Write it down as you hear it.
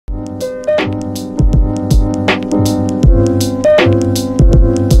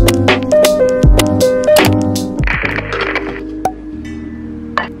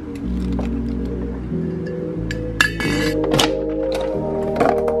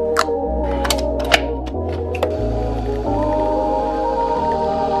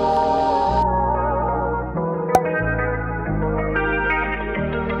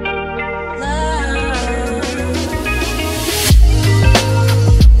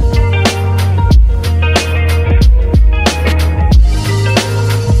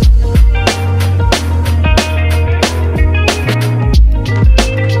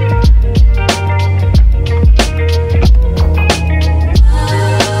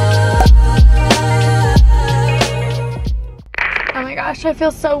gosh, I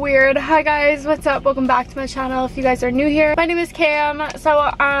feel so weird. Hi guys, what's up? Welcome back to my channel if you guys are new here. My name is Cam.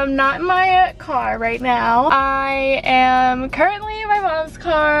 So I'm not in my car right now. I am currently in my mom's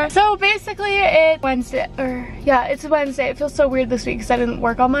car. So basically it's Wednesday, it's Wednesday. It feels so weird this week because I didn't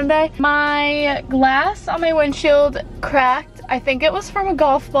work on Monday. My glass on my windshield cracked. I think it was from a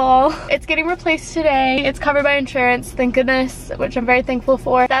golf ball. It's getting replaced today. It's covered by insurance, thank goodness, which I'm very thankful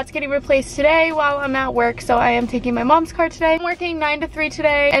for. That's getting replaced today while I'm at work, so I am taking my mom's car today. I'm working 9 to 3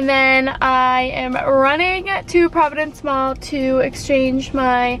 today, and then I am running to Providence Mall to exchange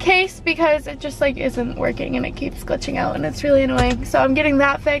my case because it just like isn't working and it keeps glitching out and it's really annoying. So I'm getting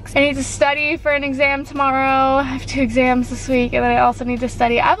that fixed. I need to study for an exam tomorrow. I have 2 exams this week, and then I also need to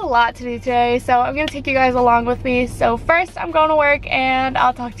study. I have a lot to do today, so I'm gonna take you guys along with me. So first I'm going to work and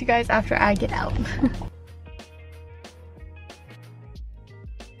I'll talk to you guys after I get out.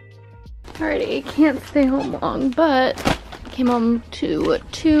 Alrighty, can't stay home long, but came home to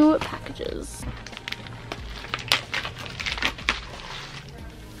 2 packages.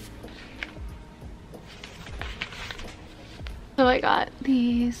 So I got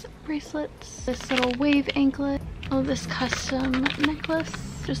these bracelets, this little wave anklet, this custom necklace,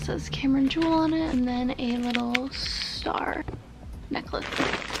 just says Cameron Jewel on it, and then a little star necklace.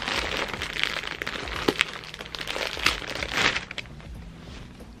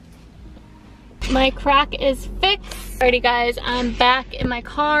 My crack is fixed. Alrighty guys, I'm back in my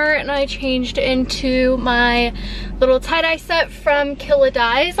car and I changed into my little tie-dye set from Kill a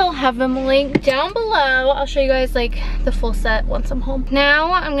Dyes. I'll have them linked down below. I'll show you guys like the full set once I'm home.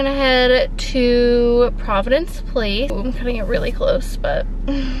 Now I'm gonna head to Providence Place. Ooh, I'm cutting it really close, but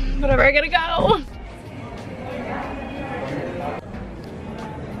whatever, I gotta go.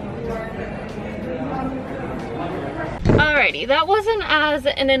 Alrighty, that wasn't as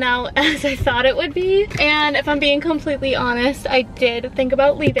in and out as I thought it would be, and if I'm being completely honest, I did think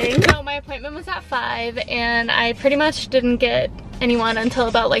about leaving. So my appointment was at 5 and I pretty much didn't get anyone until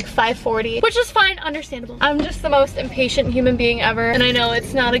about like 5:40, which is fine, understandable. I'm just the most impatient human being ever, and I know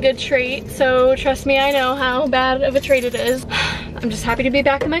it's not a good trait, so trust me, I know how bad of a trait it is. I'm just happy to be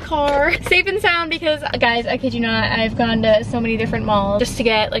back in my car, safe and sound, because guys, I kid you not, I've gone to so many different malls just to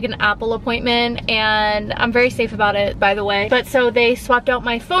get like an Apple appointment, and I'm very safe about it, by the way. But so they swapped out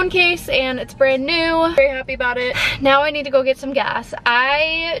my phone case and it's brand new. Very happy about it. Now I need to go get some gas.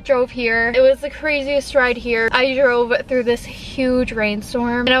 I drove here. It was the craziest ride here. I drove through this huge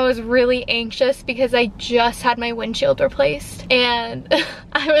rainstorm and I was really anxious because I just had my windshield replaced, and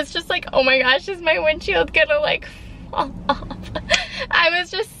I was just like, oh my gosh, is my windshield gonna like fall off? I was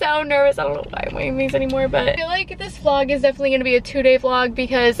just so nervous. I don't know why I'm wearing these anymore, but I feel like this vlog is definitely gonna be a 2-day vlog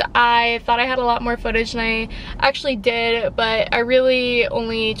because I thought I had a lot more footage than I actually did, but I really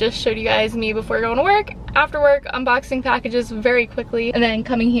only just showed you guys me before going to work, after work, unboxing packages very quickly, and then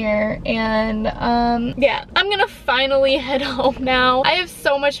coming here, and yeah, I'm gonna finally head home now. I have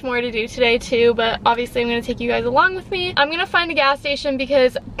so much more to do today too, but obviously I'm gonna take you guys along with me. I'm gonna find a gas station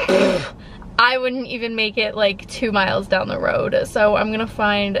because I wouldn't even make it like 2 miles down the road. So I'm gonna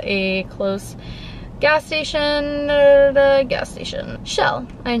find a close gas station. Shell.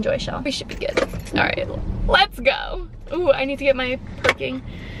 I enjoy Shell. We should be good. All right, let's go. Ooh, I need to get my parking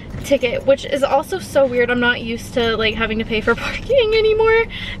ticket, which is also so weird. I'm not used to like having to pay for parking anymore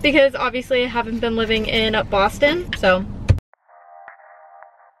because obviously I haven't been living in Boston, so.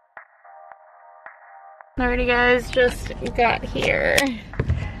 Alrighty guys, just got here.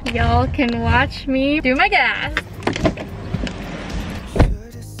 Y'all can watch me do my gas.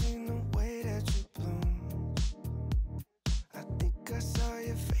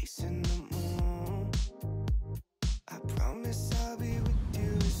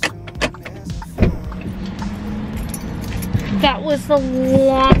 That was the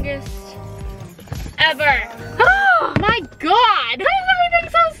longest ever. Oh my god! Why is everything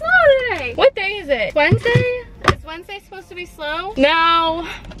so slow today? What day is it? Wednesday? Is Wednesday supposed to be slow? No.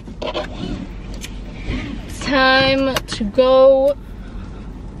 It's time to go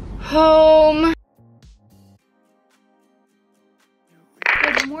home.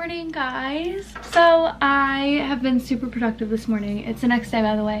 Good morning, guys. So I have been super productive this morning. It's the next day,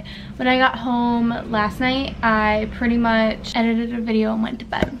 by the way. When I got home last night, I pretty much edited a video and went to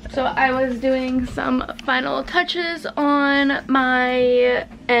bed. So I was doing some final touches on my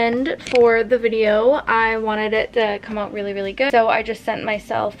end for the video. I wanted it to come out really, really good. So I just sent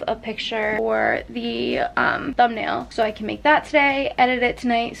myself a picture for the thumbnail. So I can make that today, edit it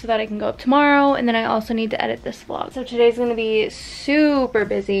tonight so that I can go up tomorrow. And then I also need to edit this vlog. So today's gonna be super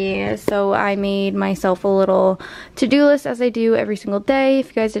busy. So I made myself a little to-do list as I do every single day. If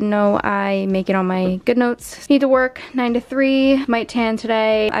you guys didn't know, I make it on my good notes. Need to work 9 to 3, might tan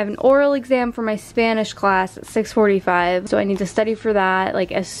today. I have an oral exam for my Spanish class at 6:45, so I need to study for that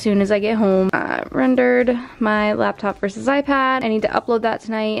like as soon as I get home. Rendered my laptop versus iPad. I need to upload that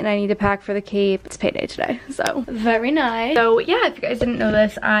tonight, and I need to pack for the Cape. It's payday today, so very nice. So yeah, if you guys didn't know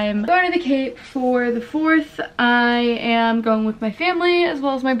this, I'm going to the Cape for the 4th. I am going with my family as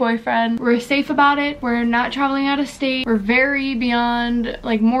well as my boyfriend. We're safe about it. We're not traveling out of state. We're very beyond,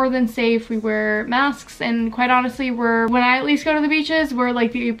 like, more than safe. We wear masks, and quite honestly, when I at least go to the beaches, we're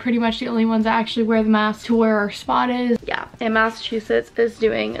like pretty much the only ones that actually wear the mask to where our spot is. Yeah, and Massachusetts is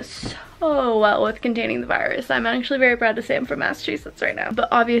doing so well with containing the virus. I'm actually very proud to say I'm from Massachusetts right now. But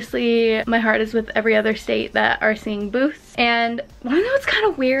obviously, my heart is with every other state that are seeing boosts. And wanna know what's kind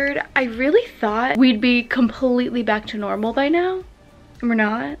of weird? I really thought we'd be completely back to normal by now. We're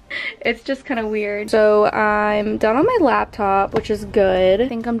not. It's just kind of weird. So I'm done on my laptop, which is good. I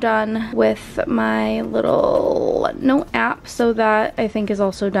think I'm done with my little note app, so that I think is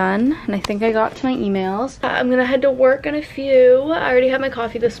also done. And I think I got to my emails. I'm gonna head to work in a few. I already had my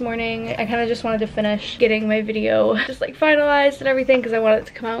coffee this morning. I kind of just wanted to finish getting my video just like finalized and everything because I want it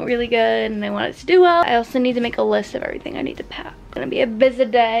to come out really good and I want it to do well. I also need to make a list of everything I need to pack. It's gonna be a busy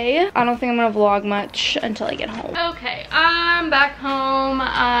day. I don't think I'm gonna vlog much until I get home. Okay, I'm back home.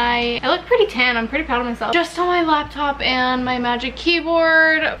 I look pretty tan. I'm pretty proud of myself. Just on my laptop and my Magic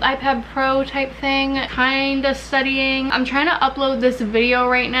Keyboard, iPad Pro type thing, kinda studying. I'm trying to upload this video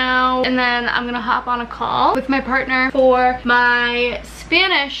right now, and then I'm gonna hop on a call with my partner for my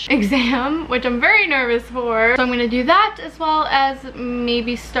Spanish exam, which I'm very nervous for. So I'm gonna do that, as well as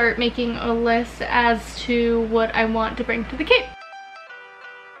maybe start making a list as to what I want to bring to the Cape.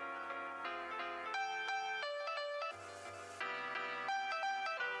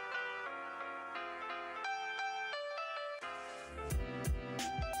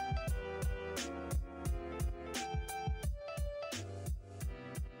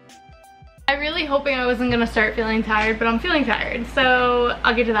 I'm really hoping I wasn't gonna start feeling tired, but I'm feeling tired, so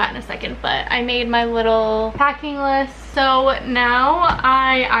I'll get to that in a second. But I made my little packing list. So now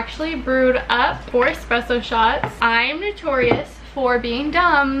I actually brewed up 4 espresso shots. I'm notorious for being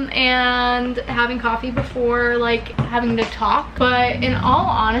dumb and having coffee before like having to talk, but in all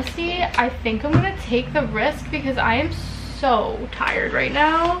honesty, I think I'm gonna take the risk because I am so tired right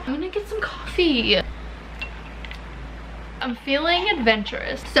now. I'm gonna get some coffee. I'm feeling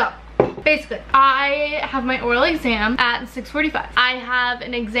adventurous. So basically, I have my oral exam at 6:45. I have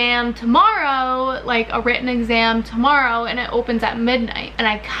an exam tomorrow, like a written exam tomorrow, and it opens at midnight. And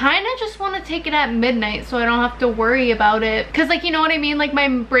I kind of just want to take it at midnight so I don't have to worry about it. Because, like, you know what I mean? Like, my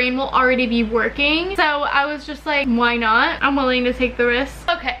brain will already be working. So I was just like, why not? I'm willing to take the risk.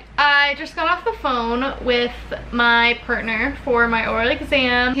 Okay, I just got off the phone with my partner for my oral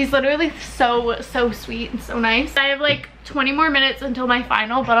exam. He's literally so sweet and so nice. I have like 20 more minutes until my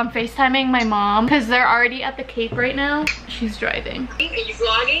final, but I'm FaceTiming my mom because they're already at the Cape right now. She's driving. Are you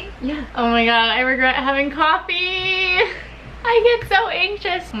vlogging? Yeah. Oh my god, I regret having coffee. I get so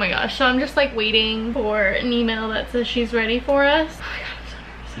anxious. Oh my gosh, so I'm just like waiting for an email that says she's ready for us. Oh my god, I'm so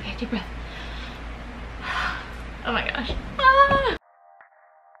nervous. Okay, deep breath. Oh my gosh. Ah.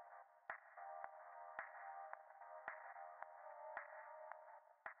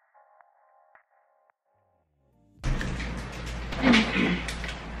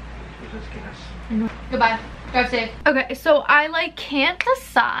 Goodbye. Drive safe. Okay, so I like can't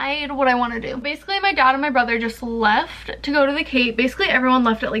decide what I want to do. Basically, my dad and my brother just left to go to the Cape. Basically, everyone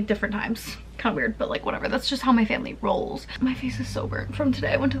left at like different times. Kind of weird, but like whatever. That's just how my family rolls. My face is so burnt from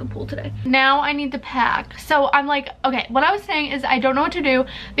today. I went to the pool today. Now I need to pack. So I'm like, okay, what I was saying is I don't know what to do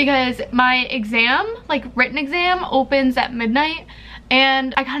because my exam, like written exam, opens at midnight.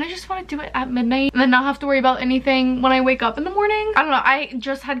 And I kind of just want to do it at midnight and then not have to worry about anything when I wake up in the morning. I don't know. I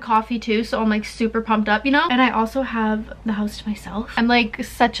just had coffee too, so I'm like super pumped up, you know? And I also have the house to myself. I'm like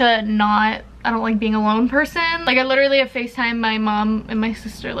such a I don't like being a lone person. Like I literally have FaceTimed my mom and my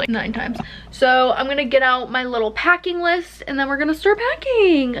sister like 9 times. So I'm gonna get out my little packing list and then we're gonna start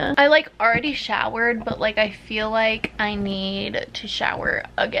packing. I like already showered, but like I feel like I need to shower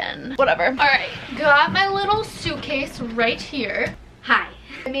again. Whatever. All right, got my little suitcase right here. Hi.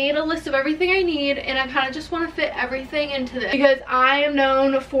 I made a list of everything I need, and I kind of just want to fit everything into this because I am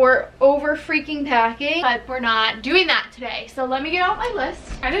known for over freaking packing, but we're not doing that today. So let me get out my list.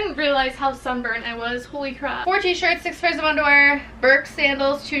 I didn't realize how sunburned I was. Holy crap. 4 t-shirts, 6 pairs of underwear, Birks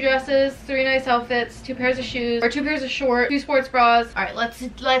sandals, 2 dresses, 3 nice outfits, 2 pairs of shoes, or 2 pairs of shorts, 2 sports bras. All right, let's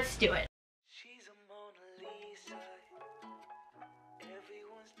do it.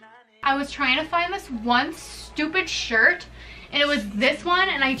 I was trying to find this one stupid shirt, and it was this one,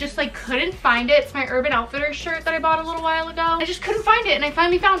 and I just like couldn't find it. It's my Urban Outfitters shirt that I bought a little while ago. I just couldn't find it, and I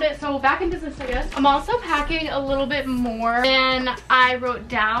finally found it, so back in business, I guess. I'm also packing a little bit more than I wrote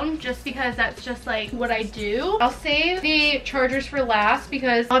down, just because that's just like what I do. I'll save the chargers for last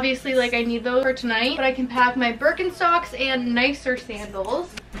because obviously like I need those for tonight, but I can pack my Birkenstocks and nicer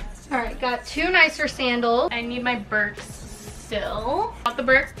sandals. All right, got 2 nicer sandals. I need my Birks still. Got the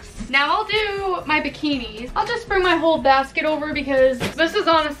Birks. Now I'll do my bikinis. I'll just bring my whole basket over because this is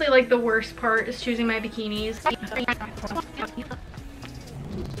honestly like the worst part, is choosing my bikinis.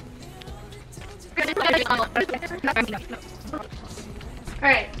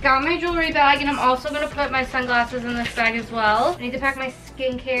 Alright, got my jewelry bag, and I'm also going to put my sunglasses in this bag as well. I need to pack my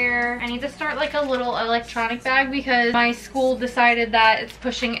skincare. I need to start like a little electronic bag because my school decided that it's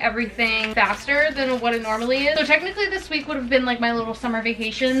pushing everything faster than what it normally is. So technically this week would have been like my little summer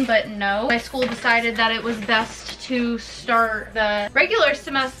vacation, but no. My school decided that it was best to start the regular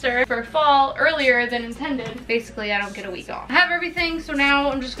semester for fall earlier than intended. Basically, I don't get a week off. I have everything, so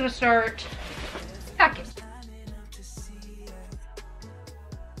now I'm just going to start packing.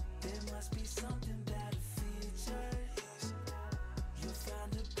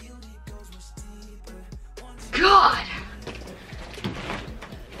 God!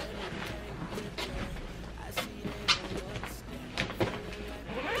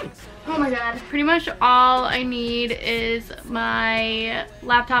 Oh my god. Pretty much all I need is my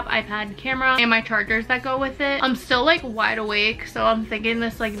laptop, iPad, camera, and my chargers that go with it. I'm still like wide awake, so I'm thinking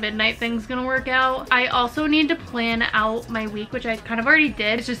this like midnight thing's gonna work out. I also need to plan out my week, which I kind of already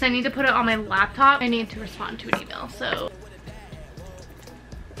did. It's just I need to put it on my laptop. I need to respond to an email, so.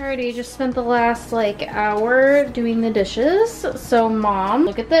 Already just spent the last like hour doing the dishes. So mom,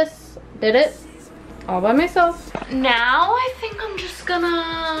 look at this. Did it all by myself. Now I think I'm just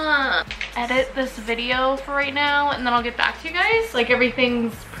gonna edit this video for right now, and then I'll get back to you guys. Like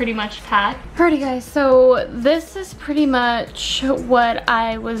everything's pretty much packed. Alrighty guys, so this is pretty much what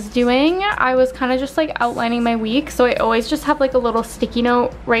I was doing. I was kind of just like outlining my week. So I always just have like a little sticky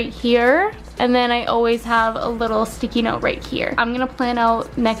note right here. And then I always have a little sticky note right here. I'm gonna plan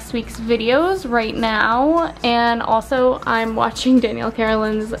out next week's videos right now. And also I'm watching Danielle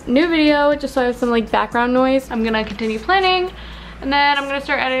Carolyn's new video just so I have some like background noise. I'm gonna continue planning. And then I'm gonna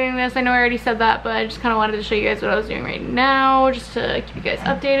start editing this. I know I already said that, but I just kind of wanted to show you guys what I was doing right now, just to keep you guys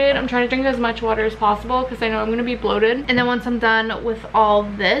updated. I'm trying to drink as much water as possible because I know I'm gonna be bloated. And then once I'm done with all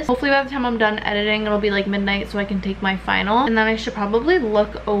this, hopefully by the time I'm done editing, it'll be like midnight so I can take my final. And then I should probably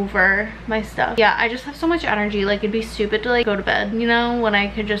look over my stuff. Yeah, I just have so much energy. Like it'd be stupid to like go to bed, you know, when I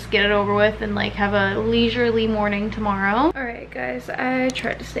could just get it over with and like have a leisurely morning tomorrow. All right, guys, I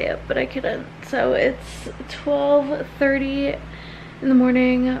tried to stay up, but I couldn't. So it's 12:30 in the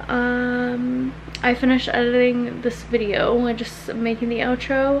morning. I finished editing this video and just making the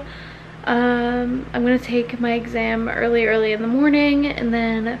outro. I'm gonna take my exam early in the morning and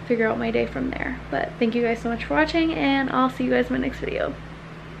then figure out my day from there. But thank you guys so much for watching, and I'll see you guys in my next video.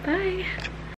 Bye.